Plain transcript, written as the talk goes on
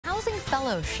Housing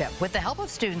Fellowship, with the help of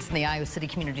students in the Iowa City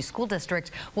Community School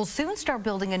District, will soon start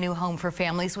building a new home for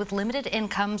families with limited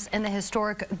incomes in the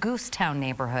historic Goosetown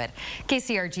neighborhood.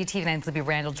 KCRG TV9's Libby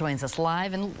Randall joins us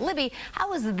live. And Libby, how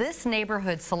was this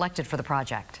neighborhood selected for the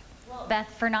project?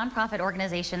 Beth, for nonprofit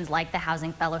organizations like the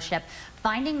Housing Fellowship,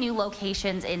 finding new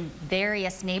locations in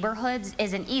various neighborhoods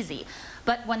isn't easy.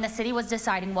 But when the city was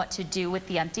deciding what to do with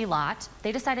the empty lot,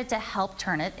 they decided to help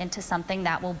turn it into something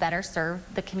that will better serve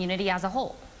the community as a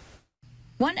whole.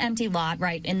 One empty lot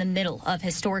right in the middle of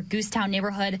historic Goosetown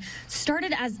neighborhood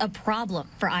started as a problem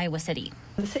for Iowa City.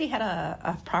 The city had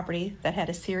a property that had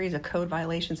a series of code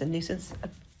violations and nuisance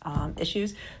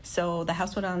issues. So the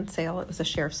house went on sale. It was a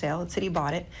sheriff's sale. The city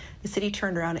bought it. The city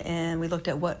turned around and we looked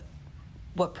at what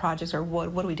projects or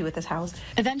what do we do with this house.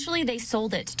 Eventually, they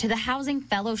sold it to the Housing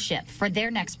Fellowship for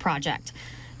their next project.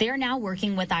 They are now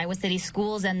working with Iowa City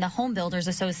Schools and the Home Builders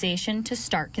Association to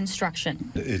start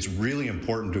construction. It's really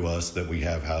important to us that we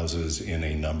have houses in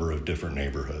a number of different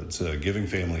neighborhoods. Giving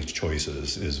families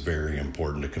choices is very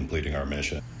important to completing our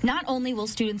mission. Not only will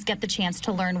students get the chance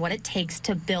to learn what it takes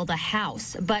to build a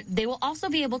house, but they will also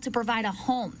be able to provide a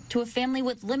home to a family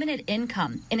with limited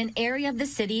income in an area of the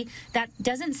city that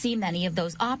doesn't see many of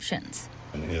those options.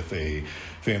 And if a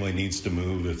family needs to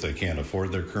move, if they can't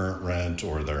afford their current rent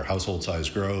or their household size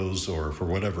grows or for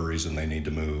whatever reason they need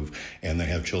to move and they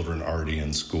have children already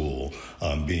in school,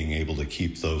 being able to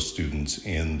keep those students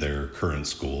in their current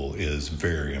school is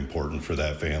very important for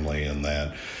that family and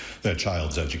that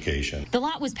child's education. The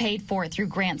lot was paid for through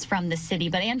grants from the city,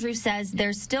 but Andrew says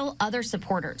there's still other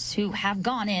supporters who have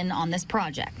gone in on this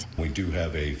project. We do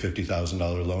have a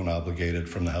 $50,000 loan obligated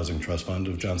from the Housing Trust Fund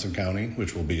of Johnson County,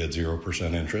 which will be at 0%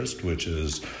 interest, which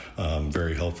is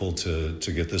very helpful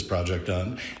to get this project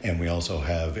done. And we also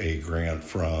have a grant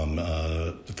from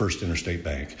the First Interstate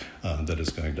Bank that is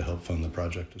going to help fund the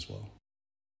project as well.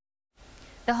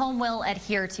 The home will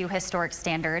adhere to historic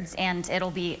standards and it'll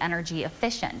be energy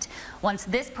efficient. Once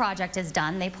this project is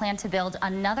done, they plan to build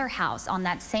another house on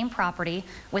that same property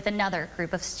with another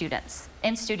group of students.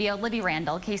 In studio, Libby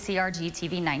Randall, KCRG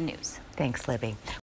TV 9 News. Thanks, Libby.